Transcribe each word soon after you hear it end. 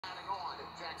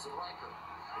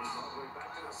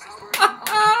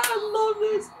I love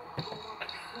this.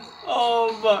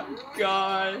 Oh my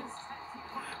God.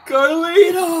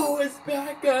 Carlito is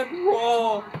back on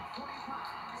Raw.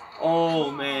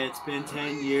 Oh man, it's been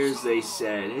 10 years, they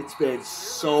said. It's been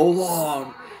so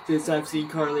long since I've seen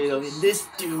Carlito, and this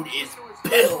dude is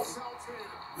built.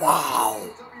 Wow.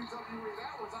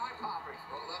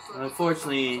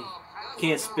 Unfortunately,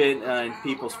 can't spit on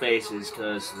people's faces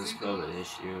because of this COVID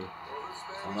issue.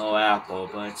 So no Apple,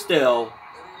 but still.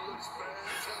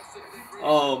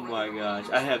 Oh my gosh,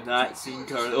 I have not seen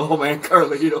Carlito. Oh man,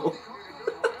 Carlito.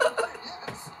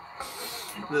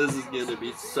 This is gonna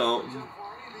be something.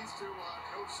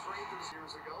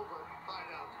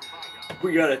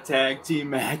 We got a tag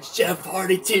team match. Jeff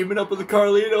Hardy teaming up with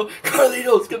Carlito.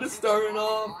 Carlito's gonna start it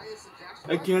off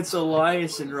against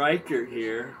Elias and Ryker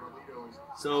here.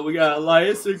 So we got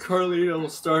Elias and Carlito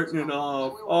starting it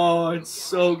off. Oh, it's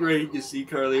so great to see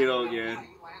Carlito again.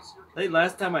 I think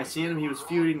last time I seen him, he was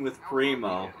feuding with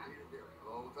Primo.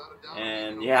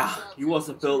 And yeah, he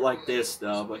wasn't built like this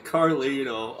though. But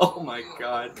Carlito, oh my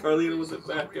God, Carlito with the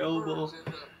back elbow.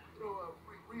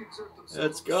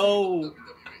 Let's go.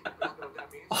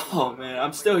 Oh man,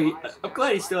 I'm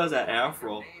glad he still has that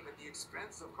afro.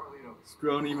 It's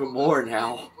grown even more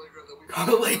now.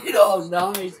 Carlito,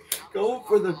 nice. Go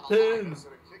for the pin.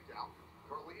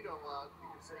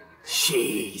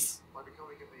 Jeez.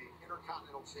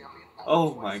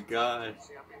 Oh my God.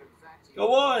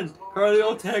 Go on.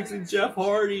 Carlito tags in Jeff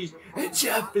Hardy. And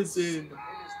Jeff is in.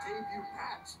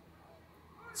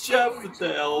 Jeff with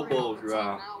the elbow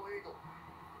drop.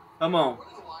 Come on.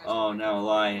 Oh, now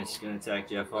Elias is going to attack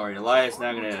Jeff Hardy. Elias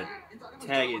now going to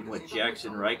tag in with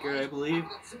Jaxson Ryker, I believe.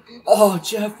 Oh,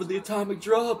 Jeff with the atomic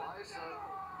drop.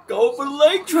 Go for the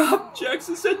leg drop.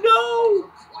 Jaxson said no.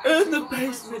 And the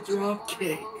basement drop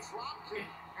kick.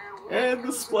 And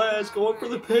the splash. Going for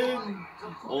the pin.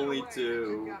 Only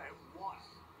two.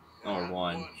 Or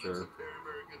one, sure.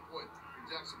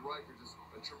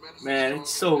 Man,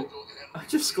 it's so... I'm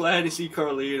just glad to see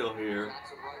Carlito here.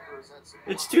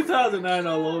 It's 2009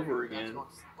 all over again.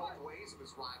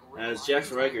 As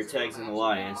Jaxson Ryker tags in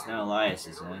Elias. Now Elias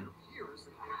is in.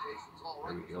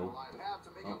 There we go.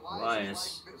 Oh,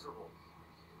 Elias.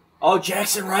 Oh,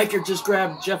 Jaxson Ryker just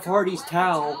grabbed Jeff Hardy's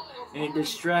towel and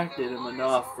distracted him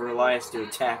enough for Elias to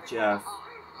attack Jeff.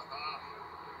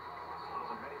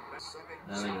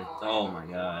 Oh my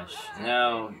gosh.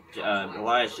 Now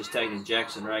Elias just tagged in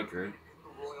Jaxson Ryker.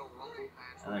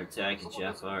 Now they're attacking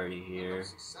Jeff Hardy here.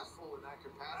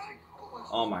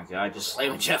 Oh my God, just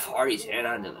slamming Jeff Hardy's head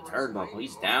onto the turnbuckle.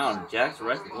 He's down. Jaxson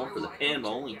Ryker going for the pin, but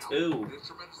only two.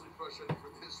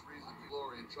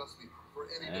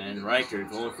 And Ryker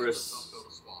going for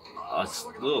a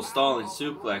little stalling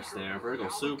suplex there. Vertical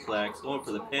suplex. Going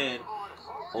for the pin.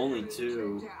 Only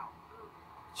two.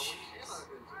 Jeez.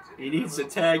 He needs to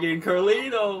tag in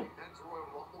Carlito.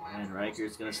 And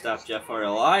Ryker's going to stop Jeff Hardy.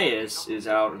 Elias is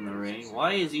out in the ring.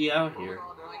 Why is he out here?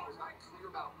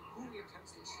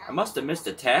 I must have missed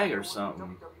a tag or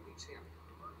something.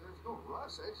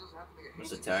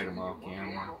 Must have tagged him off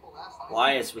camera.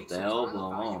 Elias with the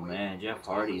elbow. Oh man, Jeff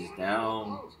Hardy's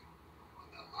down.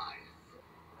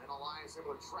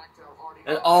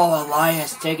 And, oh,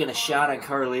 Elias taking a shot at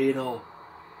Carlito.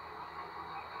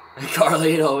 And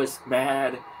Carlito is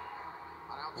mad.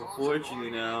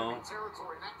 Unfortunately now.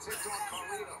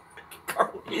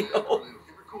 Carlito.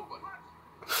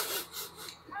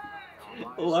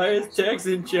 Elias tags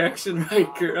in Jaxson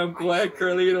Ryker. I'm glad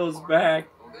Carlito's back.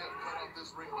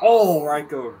 Oh,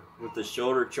 Ryker with the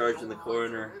shoulder charge in the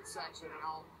corner.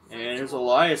 And there's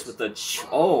Elias with the...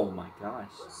 oh my gosh.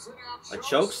 A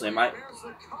chokeslam.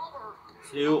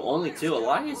 Only two.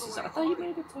 Elias is... I thought you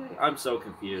made a tag. I'm so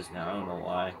confused now. I don't know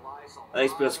why. I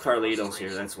think it's because Carlito's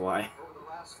here. That's why.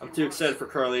 I'm too excited for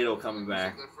Carlito coming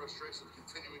back.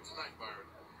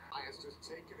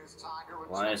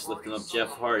 Elias lifting up Jeff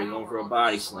Hardy, going for a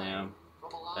body slam.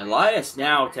 Elias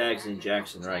now tags in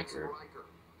Jaxson Ryker.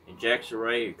 And Jaxson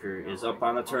Ryker is up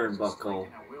on the turnbuckle.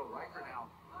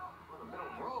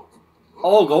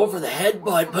 Oh, going for the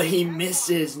headbutt, but he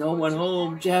misses. No one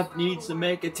home. Jeff needs to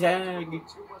make a tag.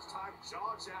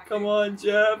 Come on,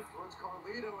 Jeff.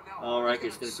 Oh,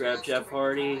 Ryker's going to grab Jeff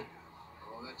Hardy.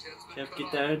 Jeff,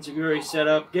 get that Enziguri set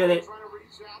up. Get it.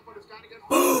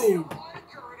 Boom!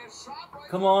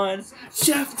 Come on.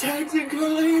 Jeff tags in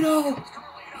Carlito.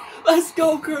 Let's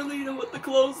go, Carlito, with the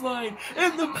clothesline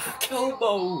and the back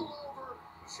elbow.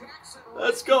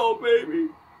 Let's go, baby.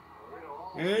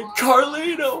 And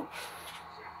Carlito.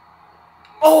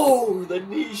 Oh, the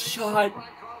knee shot.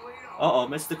 Uh-oh,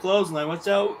 missed the clothesline. Watch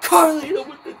out. Carlito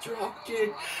with the drop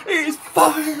kick. He's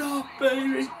fired up,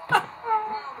 baby.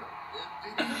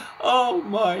 Oh,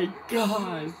 my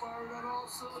God.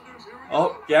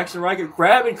 Oh, Jaxson Ryker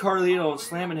grabbing Carlito and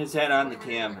slamming his head on the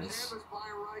canvas.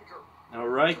 Now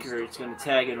Ryker is going to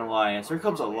tag in Elias. Here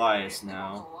comes Elias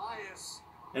now.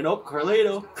 And oh,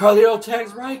 Carlito. Carlito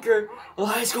tags Ryker.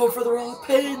 Elias going for the roll of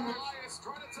pin.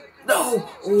 No!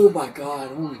 Oh my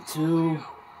God, only 2.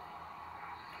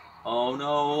 Oh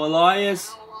no,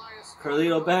 Elias.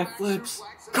 Carlito backflips.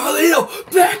 Carlito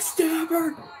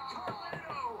backstabber.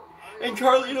 And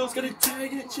Carlito's going to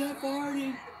tag in Jeff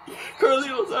Hardy.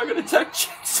 Carlito's not going to tag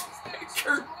Jaxson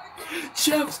Ryker.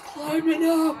 Jeff's climbing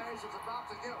up.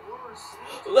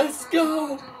 Let's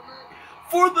go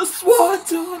for the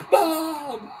Swanton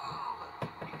Bomb.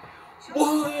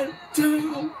 1,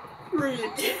 2,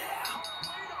 3. Yeah.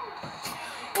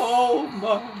 Oh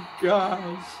my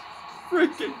gosh.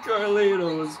 Freaking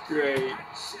Carlito was great.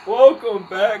 Welcome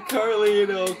back,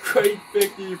 Carlito. Great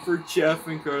victory for Jeff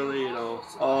and Carlito.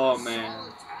 Oh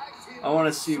man. I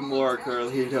want to see more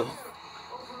Carlito.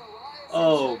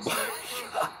 Oh my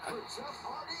God.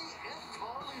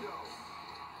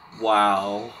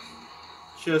 Wow.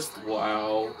 Just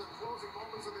wow.